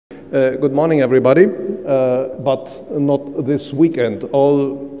Good morning, everybody, but not this weekend.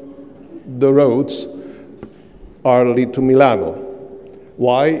 All the roads are lead to Milano.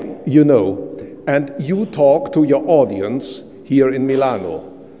 Why? You know. And you talk to your audience here in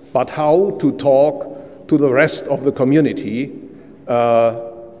Milano. But how to talk to the rest of the community?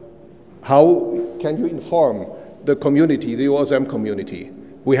 How can you inform the community, the OSM community?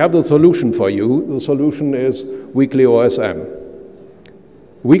 We have the solution for you. The solution is Weekly OSM.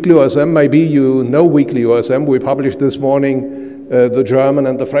 Weekly OSM, maybe you know Weekly OSM. We published this morning the German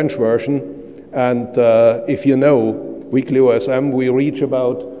and the French version. And if you know Weekly OSM, we reach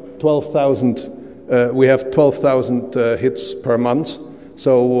about 12,000, we have 12,000 hits per month.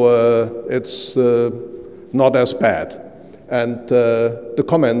 So it's not as bad. And the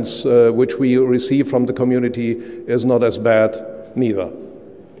comments which we receive from the community is not as bad neither.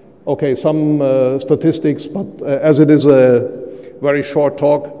 Okay, some statistics, but as it is a very short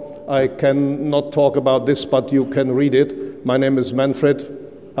talk, I cannot talk about this, but you can read it. My name is Manfred,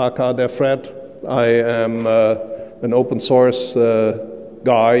 aka Der Fred. I am an open source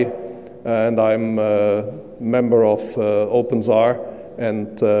guy, and I'm a member of OpenZAR,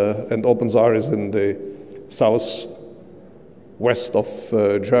 and OpenZAR is in the southwest of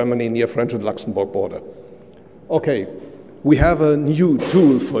Germany, near French and Luxembourg border. Okay, we have a new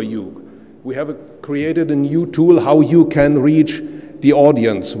tool for you. We have created a new tool how you can reach the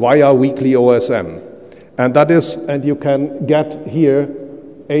audience via Weekly OSM. And that is, and you can get here,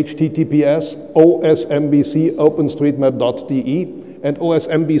 https osmbc openstreetmap.de, and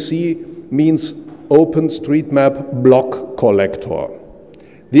osmbc means OpenStreetMap Block Collector.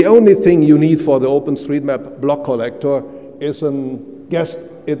 The only thing you need for the OpenStreetMap Block Collector is an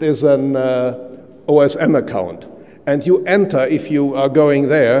OSM account. And you enter, if you are going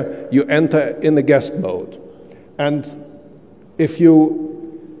there, you enter in the guest mode. And if you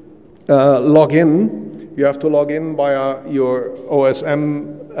log in, you have to log in via your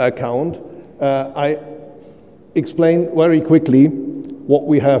OSM account. I explain very quickly what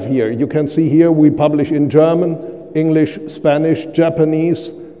we have here. You can see here we publish in German, English, Spanish,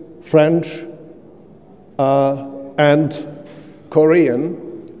 Japanese, French, and Korean,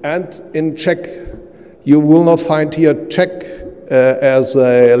 and in Czech. You will not find here Czech as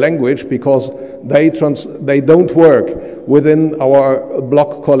a language because they don't work within our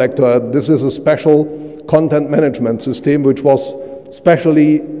block collector. This is a special content management system which was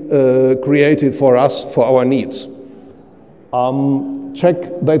specially created for us, for our needs. Czech,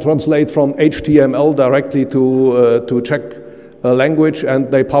 they translate from HTML directly to Czech language, and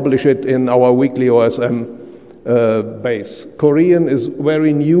they publish it in our Weekly OSM base. Korean is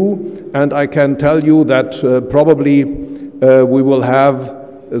very new, and I can tell you that probably we will have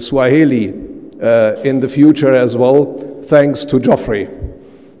Swahili in the future as well, thanks to Geoffrey.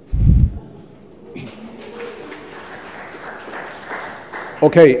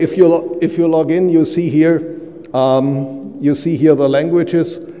 Okay, if you log in, you see here the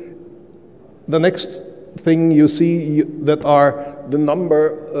languages. The next thing you see that are the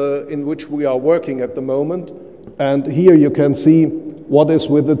number in which we are working at the moment. And here you can see what is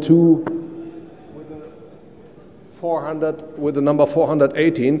with the number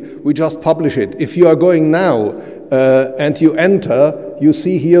 418. We just publish it. If you are going now and you enter, you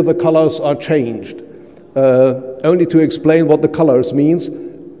see here the colors are changed. Only to explain what the colors means,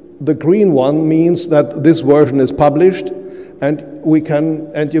 the green one means that this version is published, and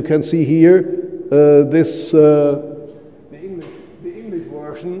you can see here the English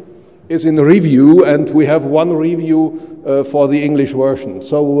version is in review, and we have one review for the English version.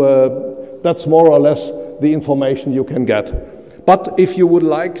 So that's more or less the information you can get. But if you would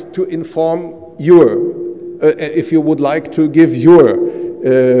like to inform if you would like to give your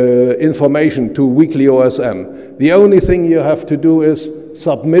information to Weekly OSM, the only thing you have to do is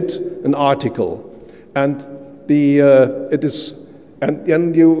submit an article, and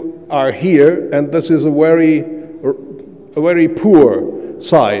and you are here, and this is a very poor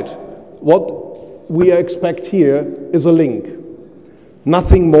site. What we expect here is a link,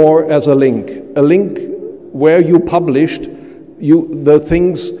 nothing more as a link where you published the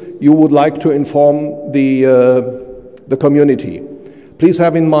things you would like to inform the community. Please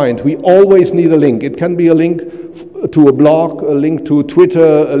have in mind, we always need a link. It can be a link to a blog, a link to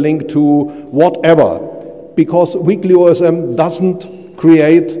Twitter, a link to whatever, because Weekly OSM doesn't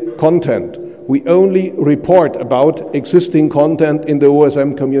create content. We only report about existing content in the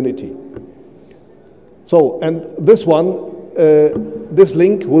OSM community. So, and this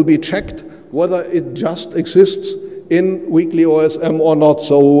link will be checked whether it just exists in Weekly OSM or not,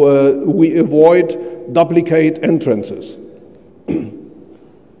 so we avoid duplicate entrances.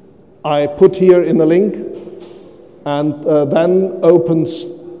 I put here in the link, and then opens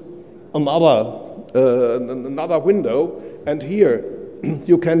another window, and here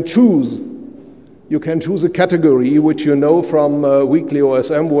you can choose a category which you know from Weekly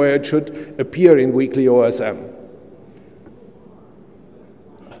OSM where it should appear in Weekly OSM.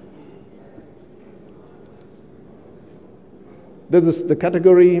 This is the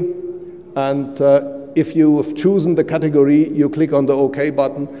category, and if you have chosen the category, you click on the OK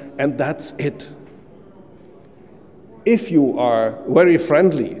button, and that's it. If you are very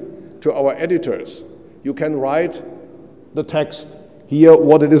friendly to our editors, you can write the text here,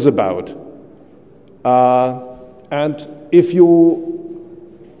 what it is about. And if you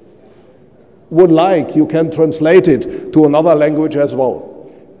would like, you can translate it to another language as well.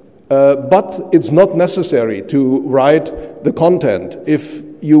 But it's not necessary to write the content. If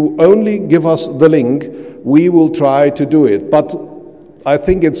you only give us the link, we will try to do it. But I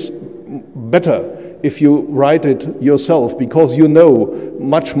think it's better if you write it yourself, because you know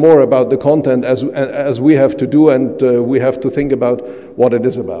much more about the content as we have to do, and we have to think about what it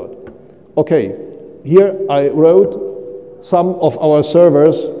is about. Okay, here I wrote some of our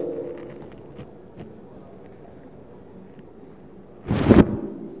servers.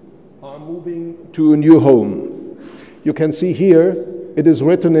 Are moving to a new home. You can see here it is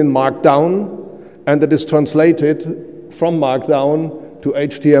written in Markdown, and it is translated from Markdown to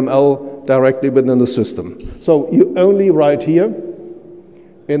HTML directly within the system. So you only write here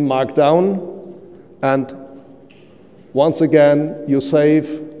in Markdown, and once again you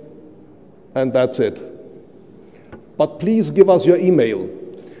save, and that's it. But please give us your email.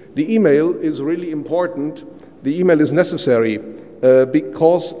 The email is really important. The email is necessary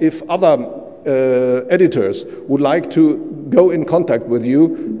because if other editors would like to go in contact with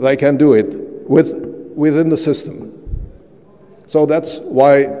you, they can do it within the system. So that's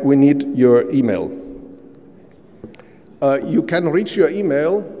why we need your email. You can reach your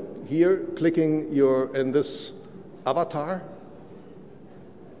email here, clicking in this avatar.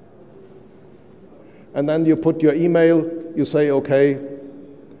 And then you put your email, you say OK.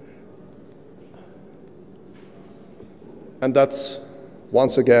 And that's,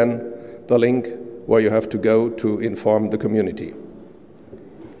 once again, the link where you have to go to inform the community.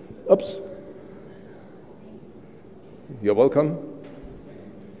 Oops. You're welcome.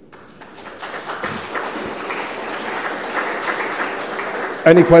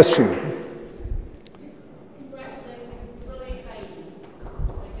 Any question? Congratulations, it's really exciting.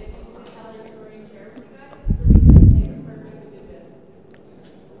 Like, if you could tell your story and share it with us, it's really exciting. Thank you for agreeing to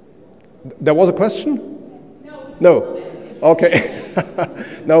do this. There was a question? No. Okay.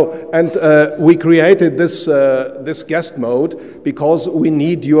 No, and we created this guest mode because we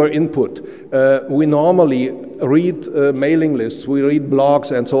need your input. We normally read mailing lists, we read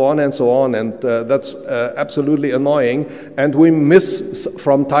blogs, and so on, and that's absolutely annoying. And we miss,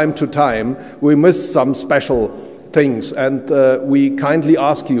 from time to time, we miss some special things, and we kindly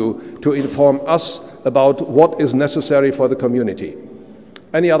ask you to inform us about what is necessary for the community.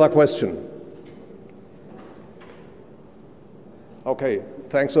 Any other question? Okay,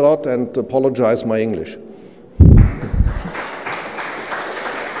 thanks a lot, and apologize my English.